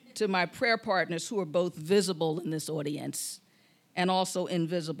to my prayer partners who are both visible in this audience and also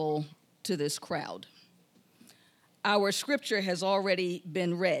invisible to this crowd. Our scripture has already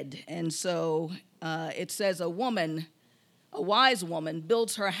been read, and so it says a wise woman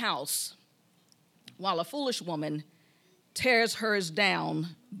builds her house, while a foolish woman tears hers down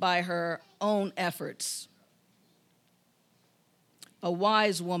by her own efforts. A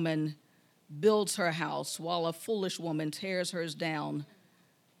wise woman builds her house, while a foolish woman tears hers down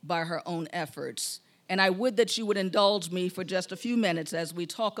by her own efforts. And I would that you would indulge me for just a few minutes as we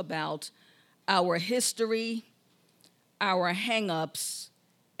talk about our history, our hang-ups,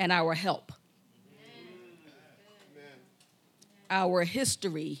 and our help. Amen. Our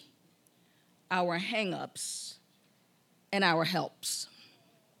history, our hang-ups, and our helps.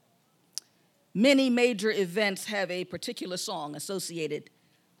 Many major events have a particular song associated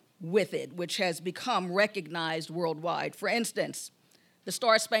with it, which has become recognized worldwide. For instance, the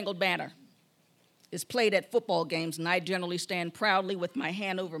Star-Spangled Banner is played at football games, and I generally stand proudly with my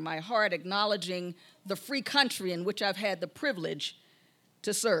hand over my heart, acknowledging the free country in which I've had the privilege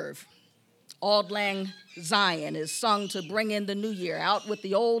to serve. Auld Lang Syne is sung to bring in the new year, out with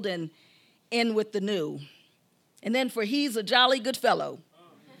the old and in with the new. And then for He's a Jolly Good Fellow,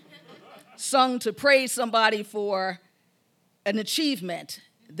 sung to praise somebody for an achievement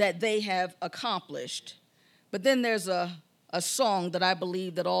that they have accomplished. But then there's a song that I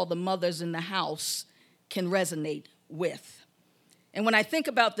believe that all the mothers in the house can resonate with. And when I think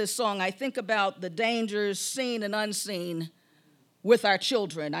about this song, I think about the dangers seen and unseen with our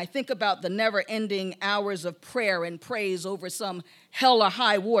children. I think about the never-ending hours of prayer and praise over some hell or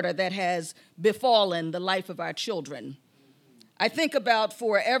high water that has befallen the life of our children. I think about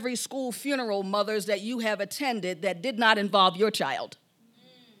for every school funeral, mothers, that you have attended that did not involve your child.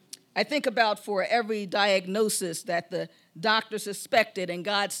 I think about for every diagnosis that the doctor suspected and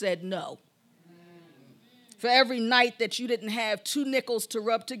God said no. For every night that you didn't have 2 nickels to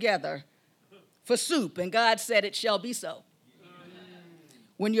rub together for soup and God said it shall be so.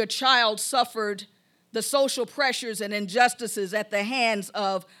 When your child suffered the social pressures and injustices at the hands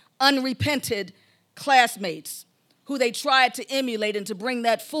of unrepented classmates who they tried to emulate and to bring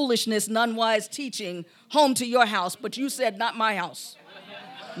that foolishness and unwise teaching home to your house, but you said, not my house.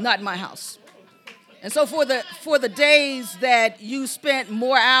 Not my house. And so for the days that you spent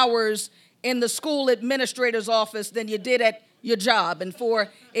more hours in the school administrator's office than you did at your job, and for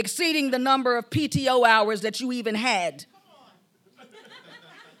exceeding the number of PTO hours that you even had,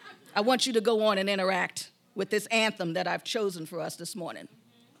 I want you to go on and interact with this anthem that I've chosen for us this morning.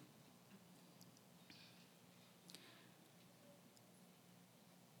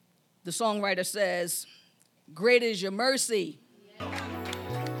 The songwriter says, "Great is your mercy,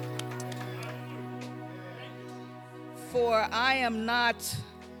 for I am not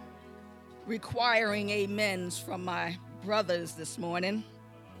requiring amens from my brothers this morning,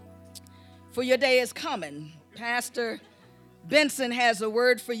 for your day is coming. Pastor Benson has a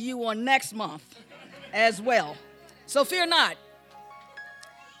word for you on next month as well. So fear not.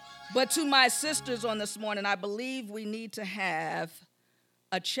 But to my sisters on this morning, I believe we need to have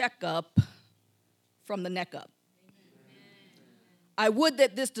a checkup from the neck up. I would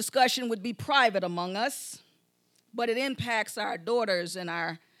that this discussion would be private among us, but it impacts our daughters and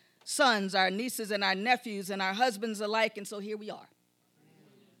our sons, our nieces and our nephews and our husbands alike, and so here we are.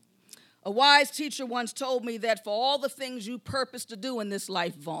 A wise teacher once told me that for all the things you purpose to do in this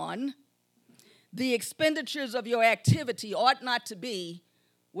life, Vaughn, the expenditures of your activity ought not to be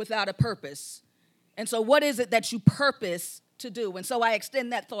without a purpose. And so what is it that you purpose to do? And so I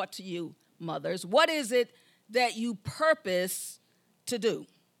extend that thought to you, mothers. What is it that you purpose to do?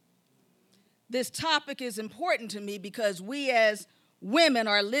 This topic is important to me because we as women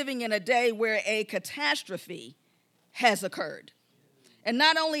are living in a day where a catastrophe has occurred. And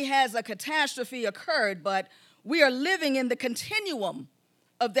not only has a catastrophe occurred, but we are living in the continuum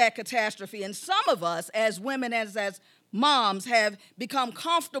of that catastrophe. And some of us as women, as moms, have become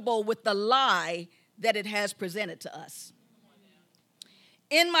comfortable with the lie that it has presented to us.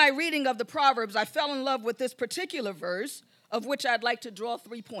 In my reading of the Proverbs, I fell in love with this particular verse, of which I'd like to draw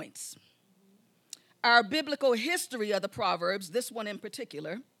 3 points. Our biblical history of the Proverbs, this one in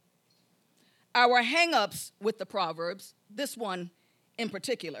particular. Our hang-ups with the Proverbs, this one in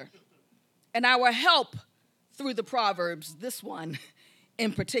particular. And our help through the Proverbs, this one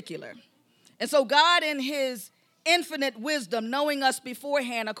in particular. And so God, in his infinite wisdom, knowing us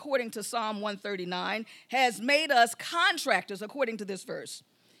beforehand, according to Psalm 139, has made us contractors, according to this verse.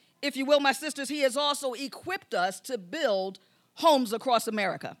 If you will, my sisters, he has also equipped us to build homes across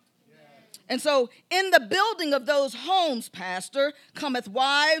America. Yes. And so in the building of those homes, Pastor, cometh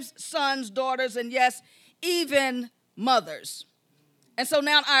wives, sons, daughters, and yes, even mothers. And so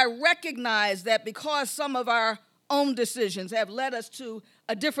now I recognize that because some of our own decisions have led us to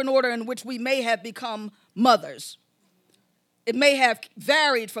a different order in which we may have become mothers. It may have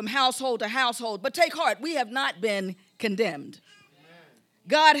varied from household to household, but take heart, we have not been condemned.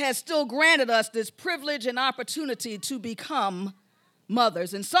 God has still granted us this privilege and opportunity to become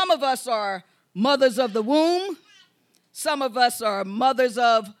mothers. And some of us are mothers of the womb. Some of us are mothers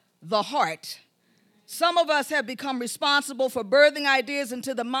of the heart. Some of us have become responsible for birthing ideas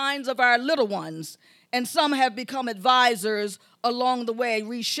into the minds of our little ones. And some have become advisors along the way,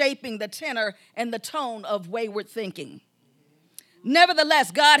 reshaping the tenor and the tone of wayward thinking.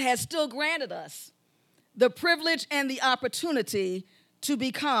 Nevertheless, God has still granted us the privilege and the opportunity to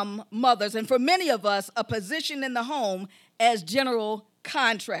become mothers. And for many of us, a position in the home as general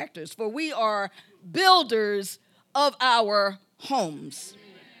contractors, for we are builders of our homes.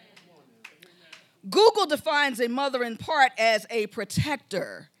 Google defines a mother in part as a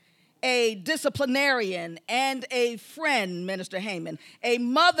protector, a disciplinarian, and a friend, Minister Heyman. A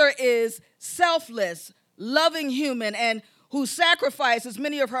mother is selfless, loving human, and who sacrifices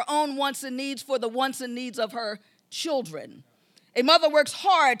many of her own wants and needs for the wants and needs of her children. A mother works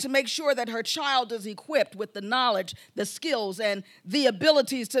hard to make sure that her child is equipped with the knowledge, the skills, and the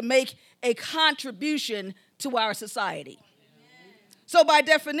abilities to make a contribution to our society. So by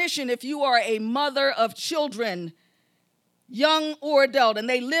definition, if you are a mother of children, young or adult, and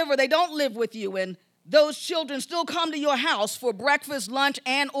they live or they don't live with you, and those children still come to your house for breakfast, lunch,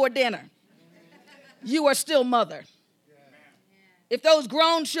 and or dinner, you are still mother. If those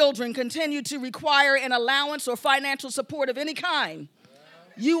grown children continue to require an allowance or financial support of any kind,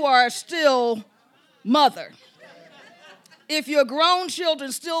 you are still mother. If your grown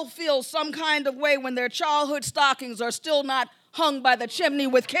children still feel some kind of way when their childhood stockings are still not hung by the chimney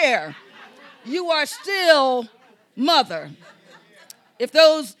with care, you are still mother. If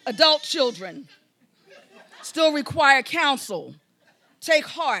those adult children still require counsel, take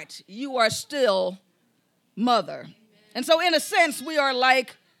heart, you are still mother. And so in a sense, we are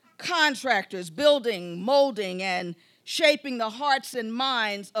like contractors, building, molding, and shaping the hearts and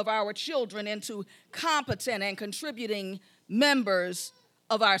minds of our children into competent and contributing members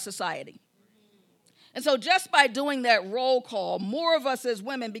of our society. And so just by doing that roll call, more of us as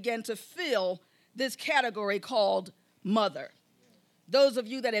women begin to fill this category called mother. Those of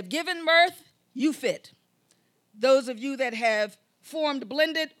you that have given birth, you fit. Those of you that have formed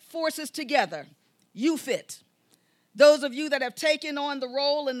blended forces together, you fit. Those of you that have taken on the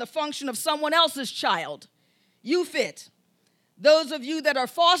role and the function of someone else's child, you fit. Those of you that are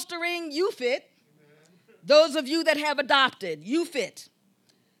fostering, you fit. Those of you that have adopted, you fit.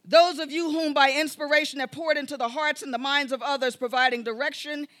 Those of you whom by inspiration have poured into the hearts and the minds of others, providing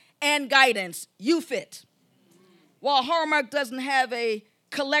direction and guidance, you fit. While Hallmark doesn't have a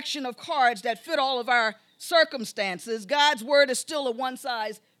collection of cards that fit all of our circumstances, God's word is still a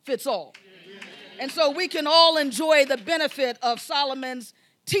one-size-fits-all. And so we can all enjoy the benefit of Solomon's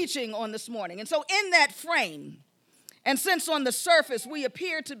teaching on this morning. And so in that frame, and since on the surface we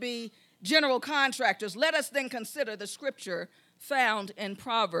appear to be general contractors, let us then consider the scripture found in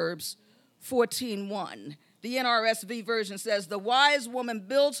Proverbs 14:1. The NRSV version says, "The wise woman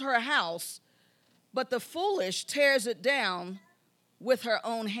builds her house, but the foolish tears it down with her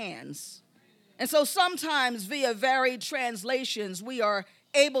own hands." And so sometimes via varied translations, we are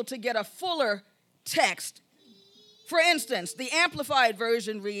able to get a fuller text. For instance, the Amplified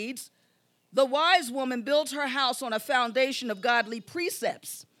version reads, "The wise woman builds her house on a foundation of godly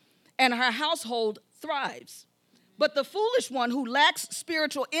precepts, and her household thrives. But the foolish one who lacks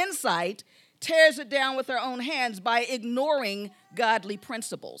spiritual insight tears it down with her own hands by ignoring godly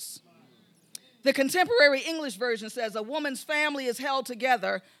principles." The Contemporary English version says, "A woman's family is held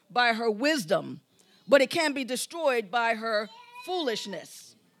together by her wisdom, but it can be destroyed by her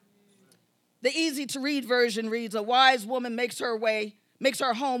foolishness." The easy-to-read version reads, "A wise woman makes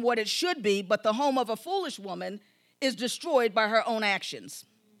her home what it should be, but the home of a foolish woman is destroyed by her own actions."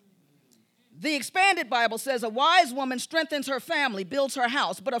 The Expanded Bible says, "A wise woman strengthens her family, builds her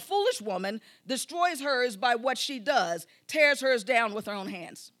house, but a foolish woman destroys hers by what she does, tears hers down with her own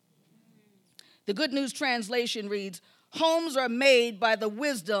hands." The Good News Translation reads, "Homes are made by the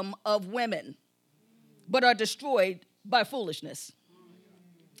wisdom of women, but are destroyed by foolishness."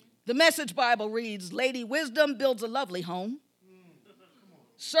 The Message Bible reads, "Lady Wisdom builds a lovely home.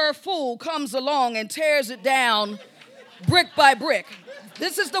 Sir Fool comes along and tears it down brick by brick."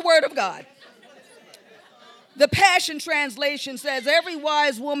 This is the word of God. The Passion Translation says, every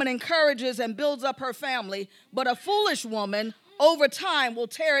wise woman encourages and builds up her family, but a foolish woman over time will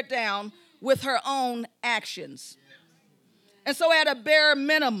tear it down with her own actions. And so at a bare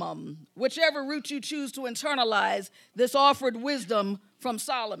minimum, whichever route you choose to internalize this offered wisdom from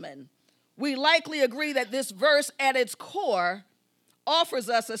Solomon, we likely agree that this verse at its core offers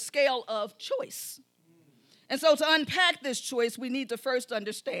us a scale of choice. And so to unpack this choice, we need to first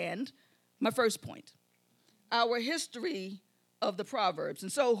understand my first point, our history of the Proverbs.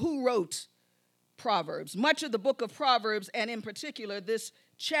 And so who wrote Proverbs? Much of the book of Proverbs, and in particular this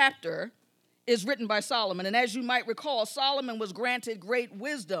chapter, is written by Solomon. And as you might recall, Solomon was granted great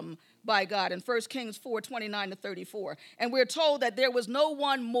wisdom by God in 1 Kings 4:29-34. And we're told that there was no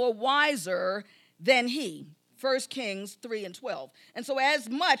one more wiser than he, 1 Kings 3:12. And so as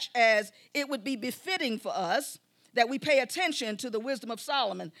much as it would be befitting for us that we pay attention to the wisdom of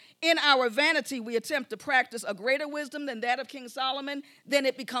Solomon, in our vanity we attempt to practice a greater wisdom than that of King Solomon, then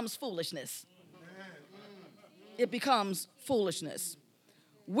it becomes foolishness. It becomes foolishness.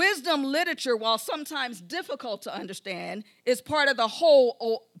 Wisdom literature, while sometimes difficult to understand, is part of the whole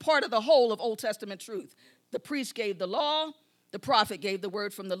of Old Testament truth. The priest gave the law, the prophet gave the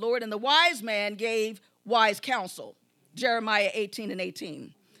word from the Lord, and the wise man gave wise counsel. Jeremiah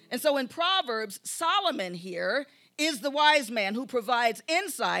 18:18. And so in Proverbs, Solomon here is the wise man who provides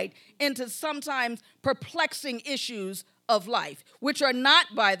insight into sometimes perplexing issues of life, which are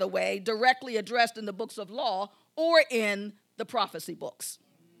not, by the way, directly addressed in the books of law or in the prophecy books.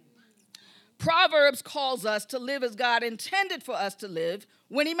 Proverbs calls us to live as God intended for us to live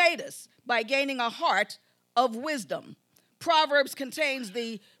when he made us, by gaining a heart of wisdom. Proverbs contains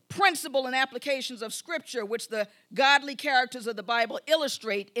the principle and applications of Scripture which the godly characters of the Bible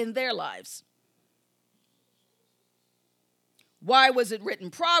illustrate in their lives. Why was it written?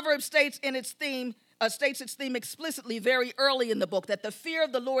 Proverbs states its theme explicitly very early in the book, that the fear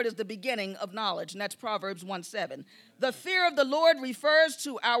of the Lord is the beginning of knowledge, and that's Proverbs 1:7. The fear of the Lord refers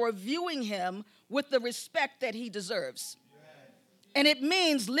to our viewing him with the respect that he deserves. And it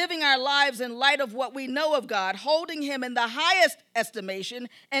means living our lives in light of what we know of God, holding him in the highest estimation,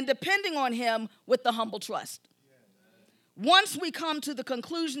 and depending on him with the humble trust. Once we come to the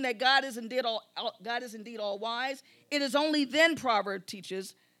conclusion that God is indeed all wise, it is only then, Proverbs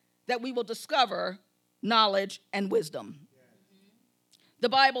teaches, that we will discover knowledge and wisdom. The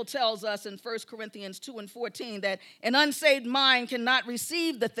Bible tells us in 1 Corinthians 2:14 that an unsaved mind cannot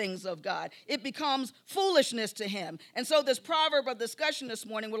receive the things of God. It becomes foolishness to him. And so this proverb of discussion this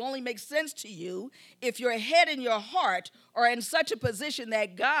morning will only make sense to you if your head and your heart are in such a position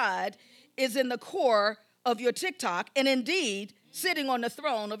that God is in the core of your TikTok and indeed sitting on the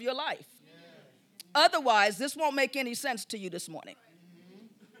throne of your life. Otherwise, this won't make any sense to you this morning.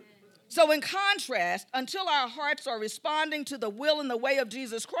 So in contrast, until our hearts are responding to the will and the way of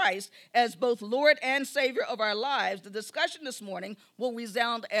Jesus Christ as both Lord and Savior of our lives, the discussion this morning will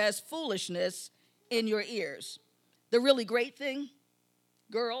resound as foolishness in your ears. The really great thing,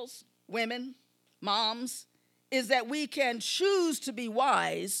 girls, women, moms, is that we can choose to be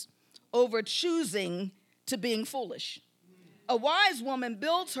wise over choosing to being foolish. A wise woman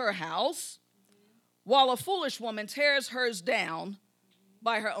builds her house, while a foolish woman tears hers down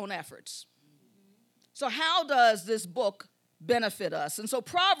by her own efforts. So how does this book benefit us? And so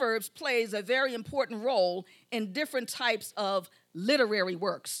Proverbs plays a very important role in different types of literary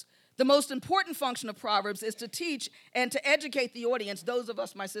works. The most important function of Proverbs is to teach and to educate the audience, those of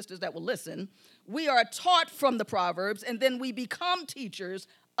us, my sisters, that will listen. We are taught from the Proverbs, and then we become teachers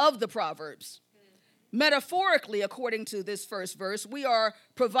of the Proverbs. Metaphorically, according to this first verse, we are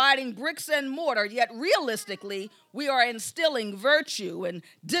providing bricks and mortar, yet realistically, we are instilling virtue and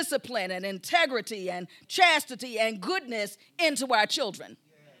discipline and integrity and chastity and goodness into our children.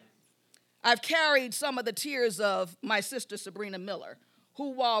 I've carried some of the tears of my sister Sabrina Miller, who,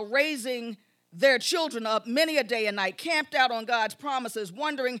 while raising their children up many a day and night, camped out on God's promises,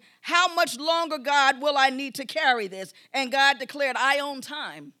 wondering, how much longer, God, will I need to carry this? And God declared, I own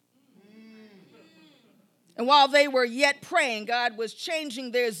time. And while they were yet praying, God was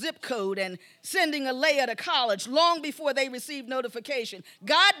changing their zip code and sending Alea to college long before they received notification.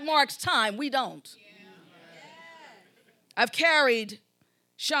 God marks time, we don't. I've carried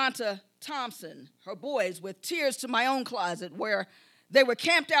Shanta Thompson, her boys, with tears to my own closet, where they were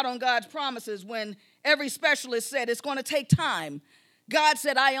camped out on God's promises when every specialist said it's going to take time. God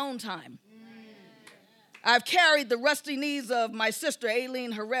said, I own time. I've carried the rusty knees of my sister,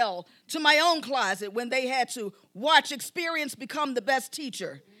 Aileen Harrell, to my own closet when they had to watch experience become the best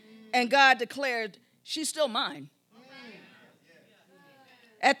teacher. And God declared, she's still mine.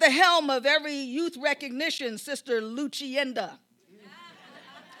 At the helm of every youth recognition, Sister Lucienda,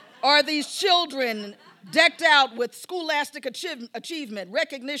 are these children decked out with scholastic achievement,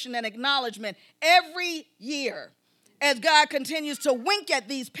 recognition, and acknowledgement every year as God continues to wink at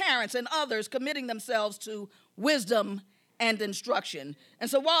these parents and others committing themselves to wisdom and instruction. And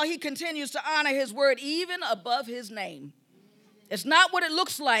so while he continues to honor his word even above his name, it's not what it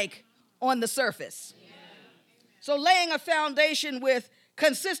looks like on the surface. So laying a foundation with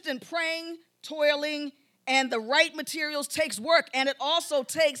consistent praying, toiling, and the right materials takes work, and it also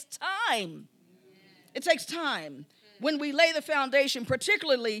takes time. It takes time. When we lay the foundation,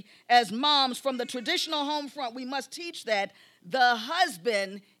 particularly as moms from the traditional home front, we must teach that the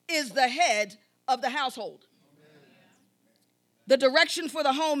husband is the head of the household. The direction for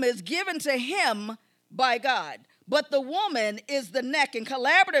the home is given to him by God, but the woman is the neck and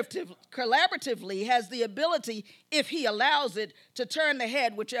collaboratively has the ability, if he allows it, to turn the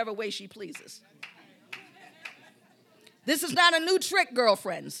head whichever way she pleases. This is not a new trick,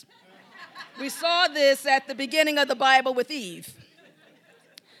 girlfriends. We saw this at the beginning of the Bible with Eve.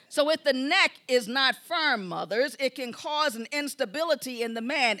 So if the neck is not firm, mothers, it can cause an instability in the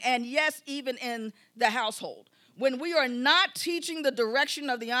man, and yes, even in the household. When we are not teaching the direction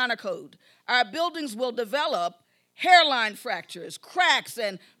of the honor code, our buildings will develop hairline fractures, cracks,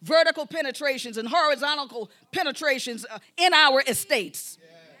 and vertical penetrations and horizontal penetrations in our estates.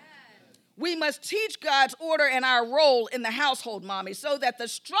 We must teach God's order and our role in the household, mommy, so that the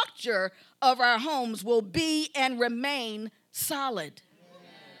structure of our homes will be and remain solid.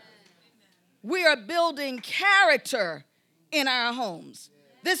 We are building character in our homes.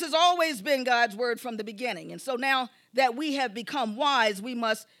 This has always been God's word from the beginning. And so now that we have become wise, we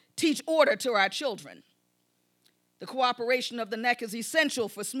must teach order to our children. The cooperation of the neck is essential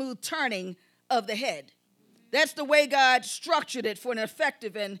for smooth turning of the head. That's the way God structured it for an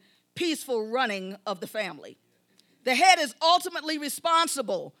effective and peaceful running of the family. The head is ultimately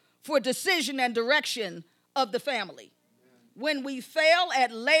responsible for decision and direction of the family. When we fail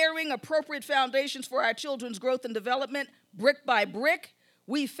at layering appropriate foundations for our children's growth and development, brick by brick,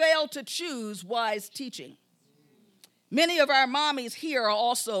 we fail to choose wise teaching. Many of our mommies here are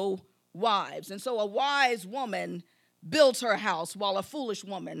also wives, and so a wise woman builds her house while a foolish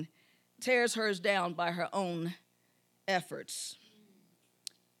woman tears hers down by her own efforts.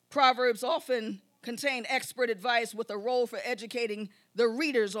 Proverbs often contain expert advice with a role for educating the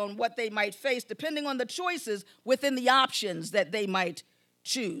readers on what they might face, depending on the choices within the options that they might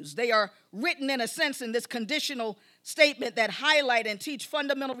choose. They are written, in a sense, in this conditional statement that highlight and teach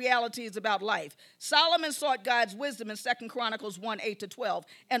fundamental realities about life. Solomon sought God's wisdom in 2 Chronicles 1:8-12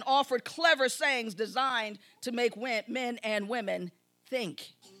 and offered clever sayings designed to make men and women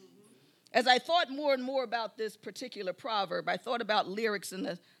think. As I thought more and more about this particular proverb, I thought about lyrics in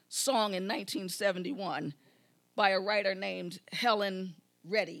the song in 1971 by a writer named Helen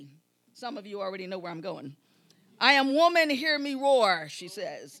Reddy. Some of you already know where I'm going. I am woman, hear me roar, she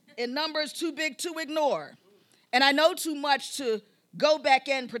says, in numbers too big to ignore. And I know too much to go back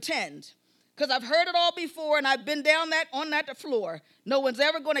and pretend, because I've heard it all before and I've been down on that floor. No one's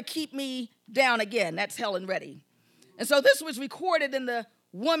ever going to keep me down again. That's Helen Reddy. And so this was recorded in the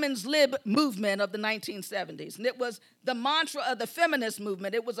women's lib movement of the 1970s. And it was the mantra of the feminist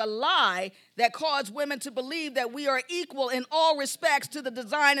movement. It was a lie that caused women to believe that we are equal in all respects to the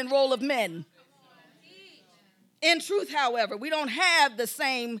design and role of men. In truth, however, we don't have the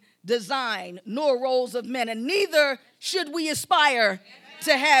same design nor roles of men, and neither should we aspire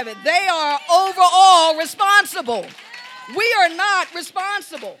to have it. They are overall responsible. We are not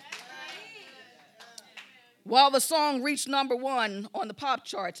responsible. While the song reached number one on the pop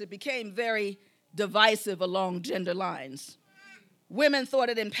charts, it became very divisive along gender lines. Women thought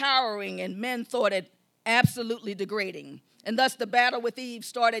it empowering and men thought it absolutely degrading. And thus the battle with Eve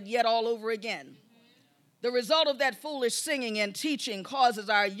started yet all over again. The result of that foolish singing and teaching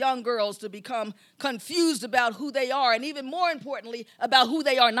causes our young girls to become confused about who they are and even more importantly, about who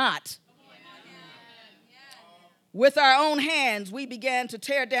they are not. With our own hands, we began to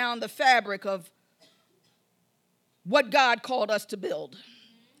tear down the fabric of what God called us to build.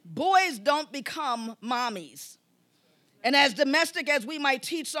 Boys don't become mommies. And as domestic as we might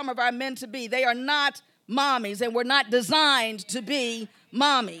teach some of our men to be, they are not mommies and we're not designed to be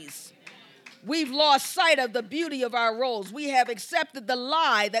mommies. We've lost sight of the beauty of our roles. We have accepted the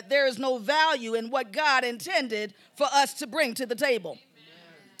lie that there is no value in what God intended for us to bring to the table.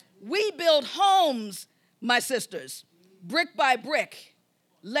 We build homes, my sisters, brick by brick,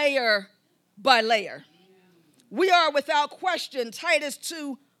 layer by layer. We are without question Titus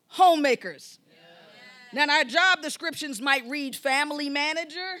 2 homemakers. Now, our job descriptions might read family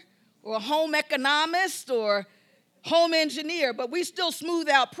manager or home economist or home engineer, but we still smooth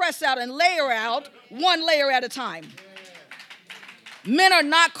out, press out, and layer out one layer at a time. Men are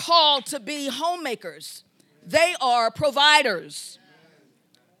not called to be homemakers. They are providers.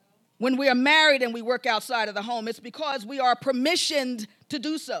 When we are married and we work outside of the home, it's because we are permissioned to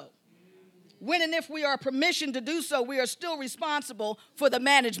do so. When and if we are permissioned to do so, we are still responsible for the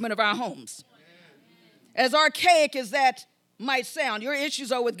management of our homes. As archaic as that might sound, your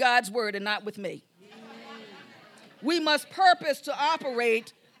issues are with God's word and not with me. We must purpose to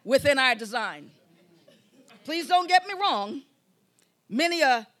operate within our design. Please don't get me wrong. Many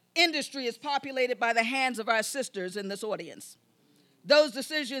a industry is populated by the hands of our sisters in this audience. Those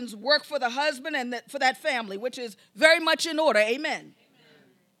decisions work for the husband and for that family, which is very much in order. Amen.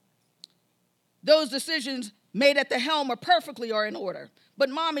 Those decisions made at the helm are perfectly in order. But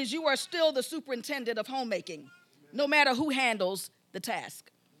mommies, you are still the superintendent of homemaking, no matter who handles the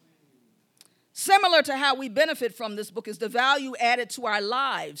task. Similar to how we benefit from this book is the value added to our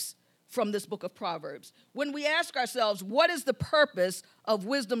lives from this book of Proverbs. When we ask ourselves, what is the purpose of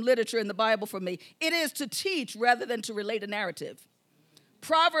wisdom literature in the Bible for me? It is to teach rather than to relate a narrative.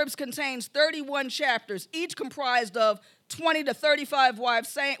 Proverbs contains 31 chapters, each comprised of 20 to 35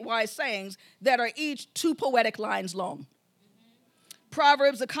 wise sayings that are each 2 poetic lines long.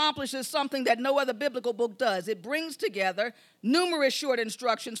 Proverbs accomplishes something that no other biblical book does. It brings together numerous short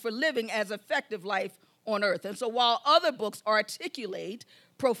instructions for living as effective life on earth. And so while other books articulate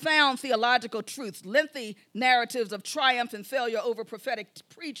profound theological truths, lengthy narratives of triumph and failure over prophetic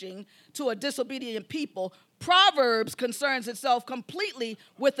preaching to a disobedient people, Proverbs concerns itself completely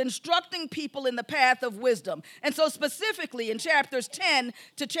with instructing people in the path of wisdom. And so specifically in chapters 10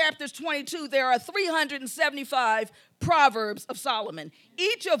 to chapters 22, there are 375 Proverbs of Solomon,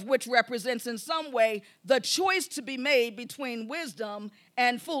 each of which represents in some way the choice to be made between wisdom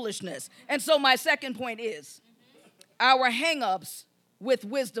and foolishness. And so my second point is our hang-ups with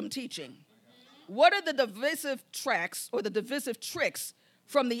wisdom teaching. What are the divisive tracks or the divisive tricks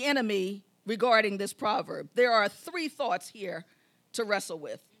from the enemy regarding this proverb? There are 3 thoughts here to wrestle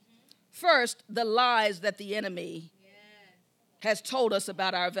with. First, the lies that the enemy has told us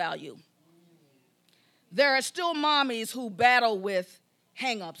about our value. There are still mommies who battle with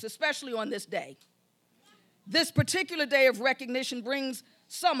hang-ups, especially on this day. This particular day of recognition brings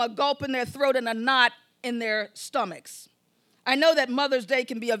some a gulp in their throat and a knot in their stomachs. I know that Mother's Day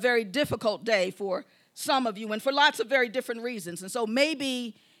can be a very difficult day for some of you and for lots of very different reasons. And so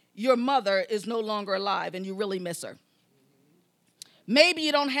maybe your mother is no longer alive and you really miss her. Maybe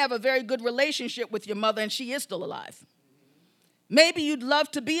you don't have a very good relationship with your mother and she is still alive. Maybe you'd love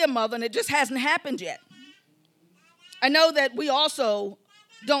to be a mother and it just hasn't happened yet. I know that we also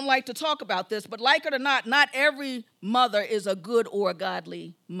don't like to talk about this, but like it or not every mother is a good or a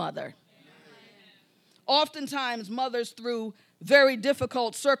godly mother. Oftentimes, mothers through very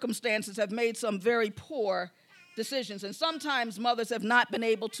difficult circumstances have made some very poor decisions. And sometimes mothers have not been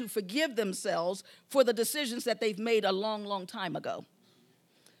able to forgive themselves for the decisions that they've made a long, long time ago.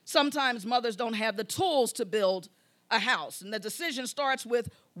 Sometimes mothers don't have the tools to build a house. And the decision starts with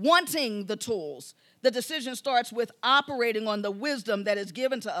wanting the tools. The decision starts with operating on the wisdom that is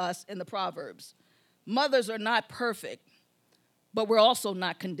given to us in the Proverbs. Mothers are not perfect, but we're also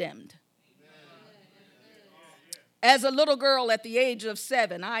not condemned. As a little girl at the age of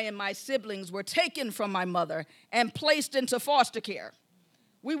 7, I and my siblings were taken from my mother and placed into foster care.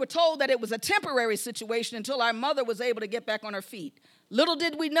 We were told that it was a temporary situation until our mother was able to get back on her feet. Little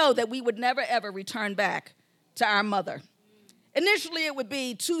did we know that we would never, ever return back to our mother. Initially, it would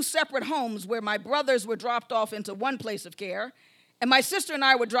be 2 separate homes where my brothers were dropped off into one place of care, and my sister and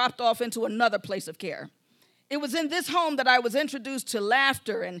I were dropped off into another place of care. It was in this home that I was introduced to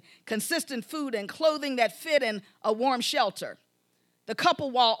laughter and consistent food and clothing that fit in a warm shelter. The couple,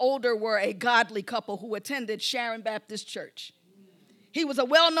 while older, were a godly couple who attended Sharon Baptist Church. He was a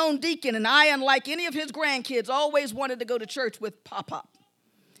well-known deacon, and I, unlike any of his grandkids, always wanted to go to church with Pop-Pop.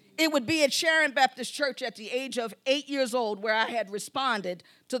 It would be at Sharon Baptist Church at the age of 8 years old where I had responded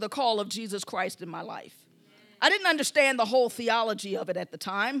to the call of Jesus Christ in my life. I didn't understand the whole theology of it at the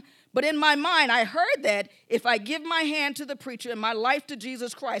time, but in my mind, I heard that if I give my hand to the preacher and my life to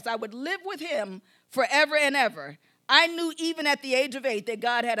Jesus Christ, I would live with him forever and ever. I knew even at the age of 8 that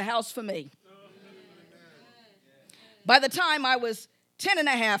God had a house for me. By the time I was 10 and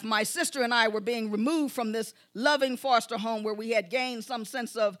a half, my sister and I were being removed from this loving foster home where we had gained some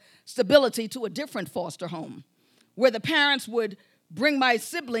sense of stability to a different foster home, where the parents would bring my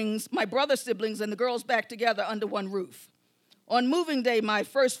siblings, my brother's siblings, and the girls back together under one roof. On moving day, my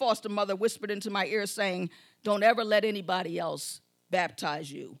first foster mother whispered into my ear saying, "Don't ever let anybody else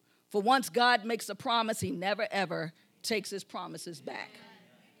baptize you. For once God makes a promise, he never, ever takes his promises back."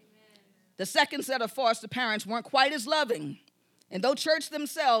 The second set of foster parents weren't quite as loving. And though church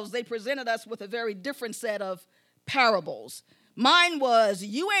themselves, they presented us with a very different set of parables. Mine was,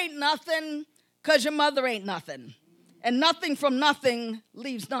 you ain't nothing because your mother ain't nothing. And nothing from nothing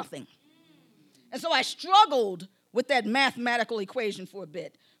leaves nothing. And so I struggled with that mathematical equation for a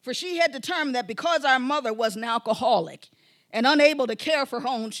bit. For she had determined that because our mother was an alcoholic and unable to care for her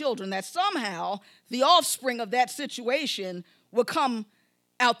own children, that somehow the offspring of that situation would come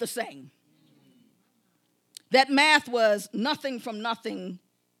out the same. That math was nothing from nothing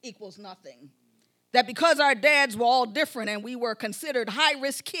equals nothing. That because our dads were all different and we were considered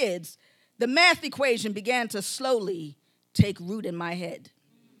high-risk kids, the math equation began to slowly take root in my head.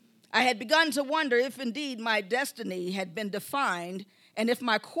 I had begun to wonder if indeed my destiny had been defined and if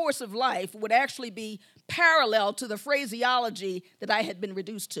my course of life would actually be parallel to the phraseology that I had been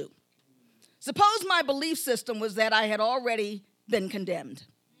reduced to. Suppose my belief system was that I had already been condemned.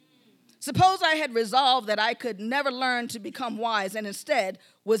 Suppose I had resolved that I could never learn to become wise and instead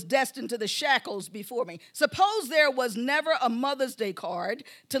was destined to the shackles before me. Suppose there was never a Mother's Day card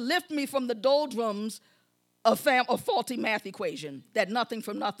to lift me from the doldrums of faulty math equation, that nothing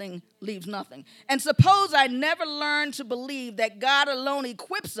from nothing leaves nothing. And suppose I never learned to believe that God alone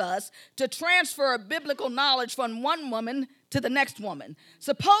equips us to transfer biblical knowledge from one woman to the next woman.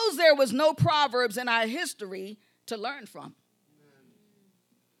 Suppose there was no Proverbs in our history to learn from.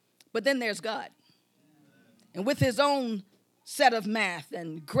 But then there's God. And with his own set of math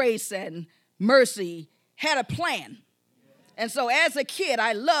and grace and mercy, had a plan. And so as a kid,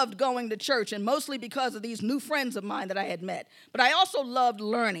 I loved going to church, and mostly because of these new friends of mine that I had met. But I also loved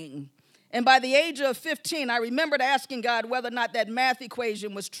learning. And by the age of 15, I remembered asking God whether or not that math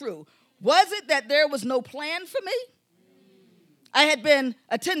equation was true. Was it that there was no plan for me? I had been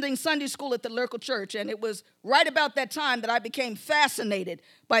attending Sunday school at the local church, and it was right about that time that I became fascinated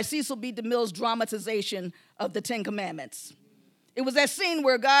by Cecil B. DeMille's dramatization of the Ten Commandments. It was that scene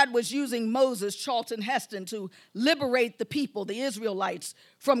where God was using Moses, Charlton Heston, to liberate the people, the Israelites,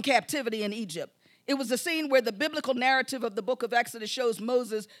 from captivity in Egypt. It was the scene where the biblical narrative of the book of Exodus shows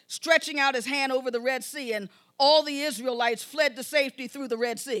Moses stretching out his hand over the Red Sea, and all the Israelites fled to safety through the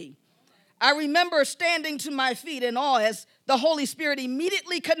Red Sea. I remember standing to my feet in awe as the Holy Spirit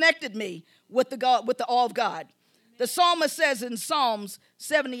immediately connected me with the awe of God. The psalmist says in Psalms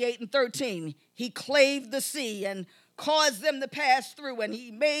 78 and 13, he clave the sea and caused them to pass through, and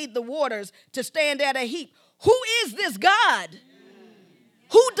he made the waters to stand at a heap. Who is this God?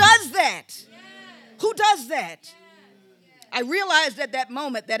 Who does that? Who does that? I realized at that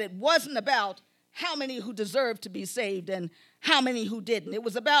moment that it wasn't about how many who deserved to be saved and how many who didn't. It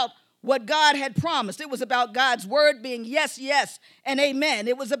was about what God had promised. It was about God's word being yes, yes, and amen.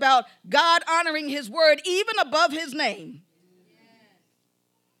 It was about God honoring his word even above his name.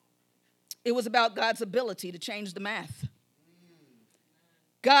 It was about God's ability to change the math.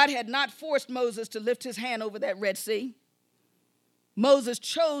 God had not forced Moses to lift his hand over that Red Sea. Moses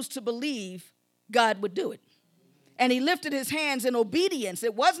chose to believe God would do it. And he lifted his hands in obedience.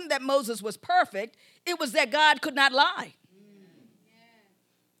 It wasn't that Moses was perfect. It was that God could not lie.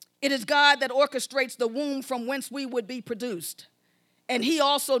 It is God that orchestrates the womb from whence we would be produced. And he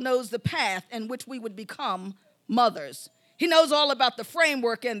also knows the path in which we would become mothers. He knows all about the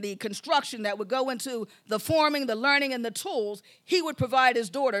framework and the construction that would go into the forming, the learning, and the tools he would provide his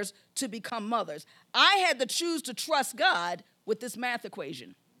daughters to become mothers. I had to choose to trust God with this math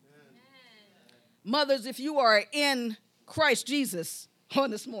equation. Amen. Mothers, if you are in Christ Jesus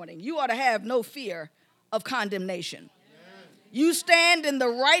on this morning, you ought to have no fear of condemnation. You stand in the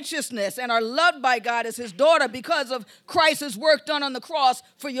righteousness and are loved by God as his daughter because of Christ's work done on the cross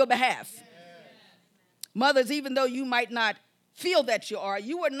for your behalf. Yes. Mothers, even though you might not feel that you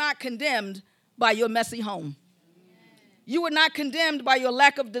are not condemned by your messy home. You are not condemned by your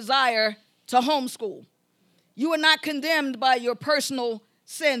lack of desire to homeschool. You are not condemned by your personal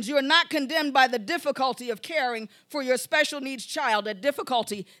sins. You are not condemned by the difficulty of caring for your special needs child, a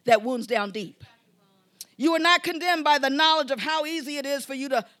difficulty that wounds down deep. You are not condemned by the knowledge of how easy it is for you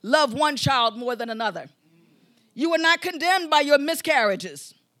to love one child more than another. You are not condemned by your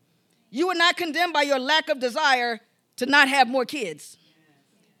miscarriages. You are not condemned by your lack of desire to not have more kids.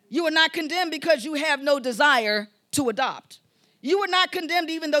 You are not condemned because you have no desire to adopt. You are not condemned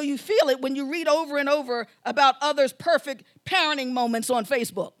even though you feel it when you read over and over about others' perfect parenting moments on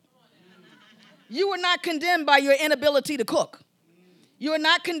Facebook. You are not condemned by your inability to cook. You are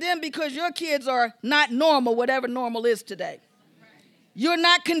not condemned because your kids are not normal, whatever normal is today. You're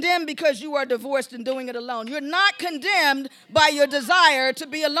not condemned because you are divorced and doing it alone. You're not condemned by your desire to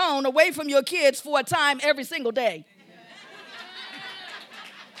be alone, away from your kids for a time every single day.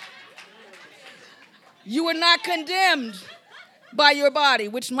 You are not condemned by your body,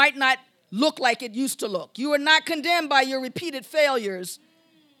 which might not look like it used to look. You are not condemned by your repeated failures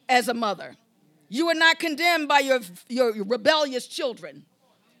as a mother. You are not condemned by your rebellious children.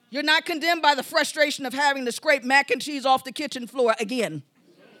 You're not condemned by the frustration of having to scrape mac and cheese off the kitchen floor again.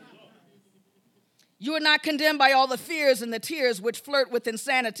 You are not condemned by all the fears and the tears which flirt with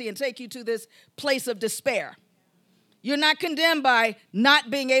insanity and take you to this place of despair. You're not condemned by not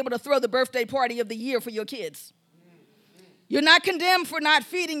being able to throw the birthday party of the year for your kids. You're not condemned for not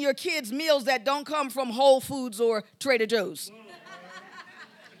feeding your kids meals that don't come from Whole Foods or Trader Joe's.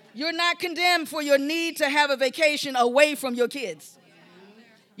 You're not condemned for your need to have a vacation away from your kids.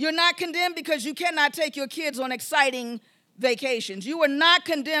 You're not condemned because you cannot take your kids on exciting vacations. You are not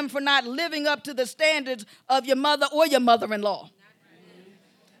condemned for not living up to the standards of your mother or your mother-in-law.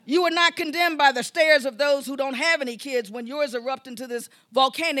 You are not condemned by the stares of those who don't have any kids when yours erupt into this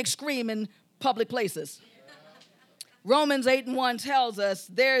volcanic scream in public places. Romans 8:1 tells us,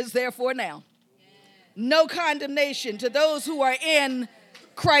 there is therefore now no condemnation to those who are in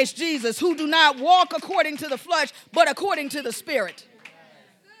Christ Jesus, who do not walk according to the flesh, but according to the Spirit.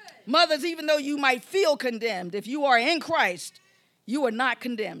 Mothers, even though you might feel condemned, if you are in Christ, you are not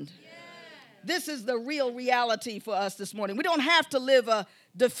condemned. This is the real reality for us this morning. We don't have to live a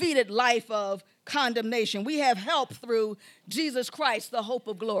defeated life of condemnation. We have help through Jesus Christ, the hope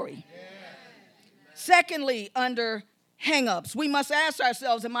of glory. Secondly, under hang-ups, we must ask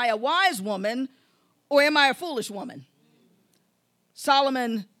ourselves, am I a wise woman or am I a foolish woman?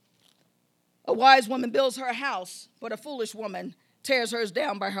 Solomon, a wise woman, builds her house, but a foolish woman tears hers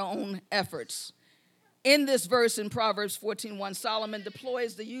down by her own efforts. In this verse in Proverbs 14:1, Solomon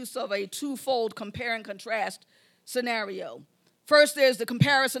deploys the use of a twofold compare and contrast scenario. First, there's the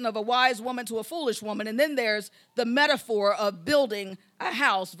comparison of a wise woman to a foolish woman, and then there's the metaphor of building a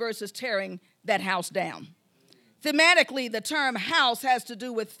house versus tearing that house down. Thematically, the term house has to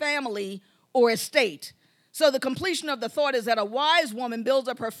do with family or estate. So the completion of the thought is that a wise woman builds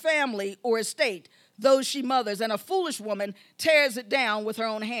up her family or estate, those she mothers, and a foolish woman tears it down with her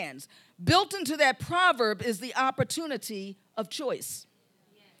own hands. Built into that proverb is the opportunity of choice.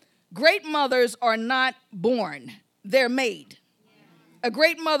 Great mothers are not born, they're made. A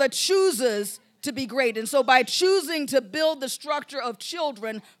great mother chooses to be great, and so by choosing to build the structure of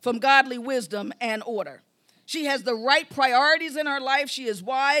children from godly wisdom and order, she has the right priorities in her life. She is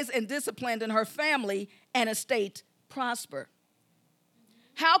wise and disciplined, and her family and estate prosper.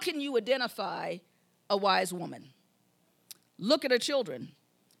 How can you identify a wise woman? Look at her children.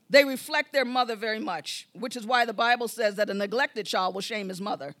 They reflect their mother very much, which is why the Bible says that a neglected child will shame his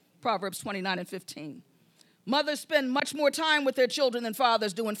mother, Proverbs 29:15. Mothers spend much more time with their children than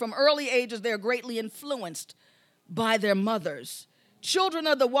fathers do, and from early ages, they're greatly influenced by their mothers. Children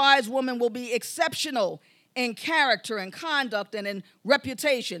of the wise woman will be exceptional in character and conduct and in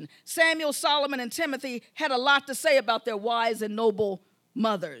reputation. Samuel, Solomon, and Timothy had a lot to say about their wise and noble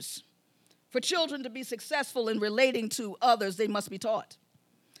mothers. For children to be successful in relating to others, they must be taught.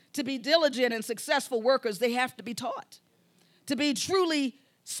 To be diligent and successful workers, they have to be taught. To be truly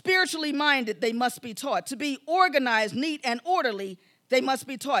spiritually minded, they must be taught. To be organized, neat, and orderly, they must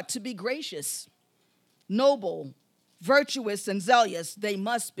be taught. To be gracious, noble, virtuous, and zealous, they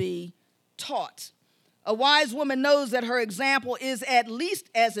must be taught. A wise woman knows that her example is at least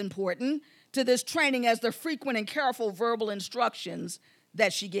as important to this training as the frequent and careful verbal instructions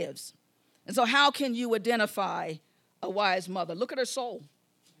that she gives. And so how can you identify a wise mother? Look at her soul.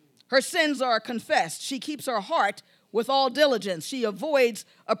 Her sins are confessed. She keeps her heart with all diligence. She avoids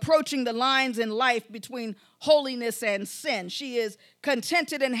approaching the lines in life between holiness and sin. She is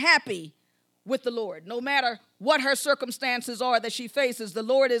contented and happy with the Lord. No matter what her circumstances are that she faces, the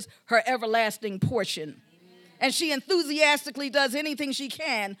Lord is her everlasting portion. And she enthusiastically does anything she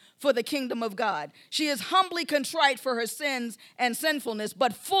can for the kingdom of God. She is humbly contrite for her sins and sinfulness,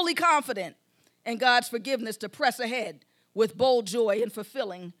 but fully confident in God's forgiveness to press ahead with bold joy in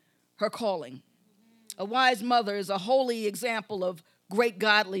fulfilling her calling. A wise mother is a holy example of great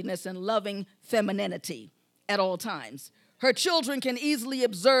godliness and loving femininity at all times. Her children can easily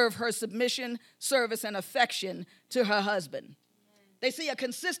observe her submission, service, and affection to her husband. They see a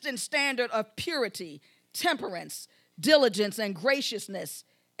consistent standard of purity, temperance, diligence, and graciousness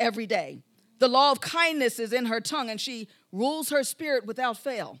every day. The law of kindness is in her tongue, and she rules her spirit without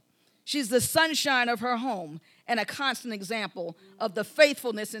fail. She's the sunshine of her home and a constant example of the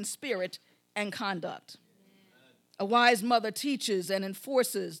faithfulness in spirit and conduct. A wise mother teaches and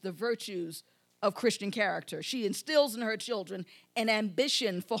enforces the virtues of Christian character. She instills in her children an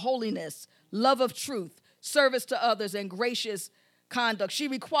ambition for holiness, love of truth, service to others, and gracious conduct. She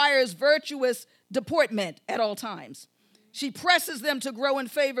requires virtuous deportment at all times. She presses them to grow in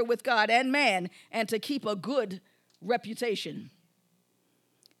favor with God and man and to keep a good reputation.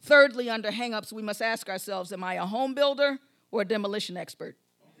 Thirdly, under hang-ups, we must ask ourselves, am I a home builder or a demolition expert?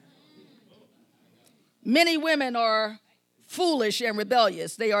 Many women are foolish and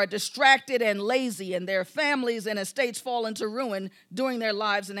rebellious. They are distracted and lazy, and their families and estates fall into ruin during their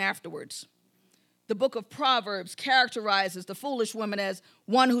lives and afterwards. The book of Proverbs characterizes the foolish woman as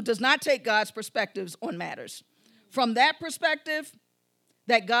one who does not take God's perspectives on matters. From that perspective,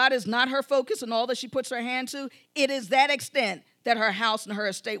 that God is not her focus and all that she puts her hand to, it is that extent that her house and her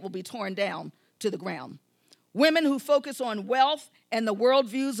estate will be torn down to the ground. Women who focus on wealth and the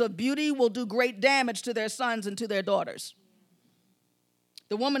worldviews of beauty will do great damage to their sons and to their daughters.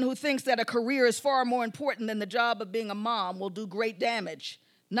 The woman who thinks that a career is far more important than the job of being a mom will do great damage,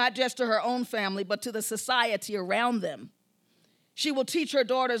 not just to her own family, but to the society around them. She will teach her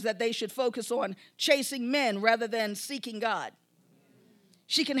daughters that they should focus on chasing men rather than seeking God.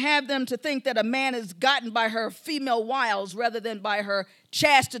 She can have them to think that a man is gotten by her female wiles rather than by her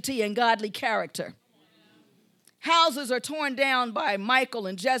chastity and godly character. Houses are torn down by Michal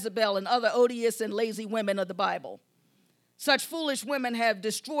and Jezebel and other odious and lazy women of the Bible. Such foolish women have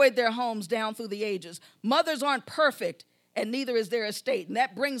destroyed their homes down through the ages. Mothers aren't perfect, and neither is their estate. And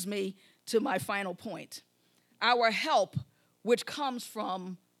that brings me to my final point. Our help, which comes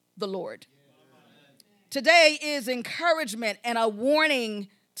from the Lord. Today is encouragement and a warning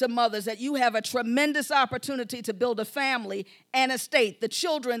to mothers that you have a tremendous opportunity to build a family and estate, the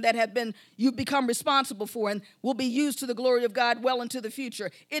children that you've become responsible for and will be used to the glory of God well into the future.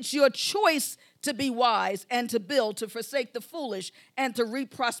 It's your choice to be wise and to build, to forsake the foolish, and to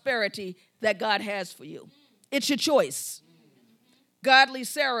reap prosperity that God has for you. It's your choice. Godly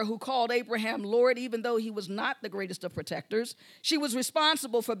Sarah, who called Abraham Lord, even though he was not the greatest of protectors, she was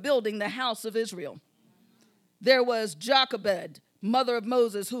responsible for building the house of Israel. There was Jochebed, mother of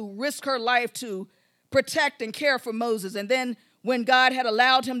Moses, who risked her life to protect and care for Moses. And then when God had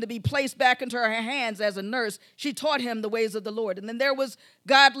allowed him to be placed back into her hands as a nurse, she taught him the ways of the Lord. And then there was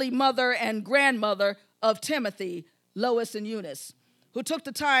godly mother and grandmother of Timothy, Lois and Eunice, who took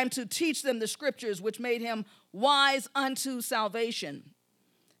the time to teach them the scriptures, which made him wise unto salvation.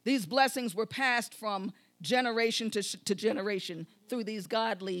 These blessings were passed from generation to generation through these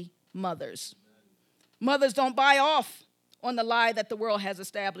godly mothers. Mothers, don't buy off on the lie that the world has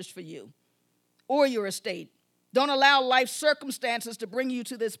established for you or your estate. Don't allow life circumstances to bring you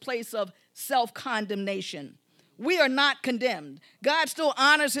to this place of self-condemnation. We are not condemned. God still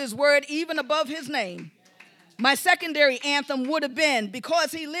honors his word even above his name. My secondary anthem would have been,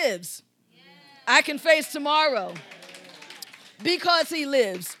 because he lives, I can face tomorrow. Because he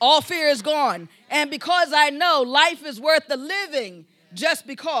lives, all fear is gone. And because I know life is worth the living just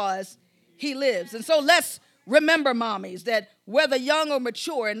because he lives. And so let's remember, mommies, that whether young or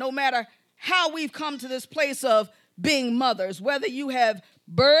mature, and no matter how we've come to this place of being mothers, whether you have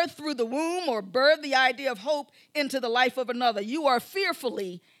birthed through the womb or birthed the idea of hope into the life of another, you are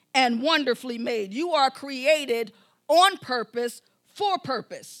fearfully and wonderfully made. You are created on purpose, for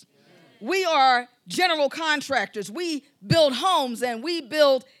purpose. We are general contractors. We build homes and we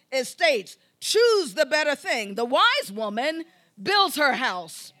build estates. Choose the better thing. The wise woman builds her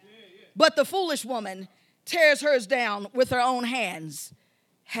house, but the foolish woman tears hers down with her own hands.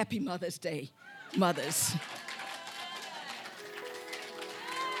 Happy Mother's Day, mothers.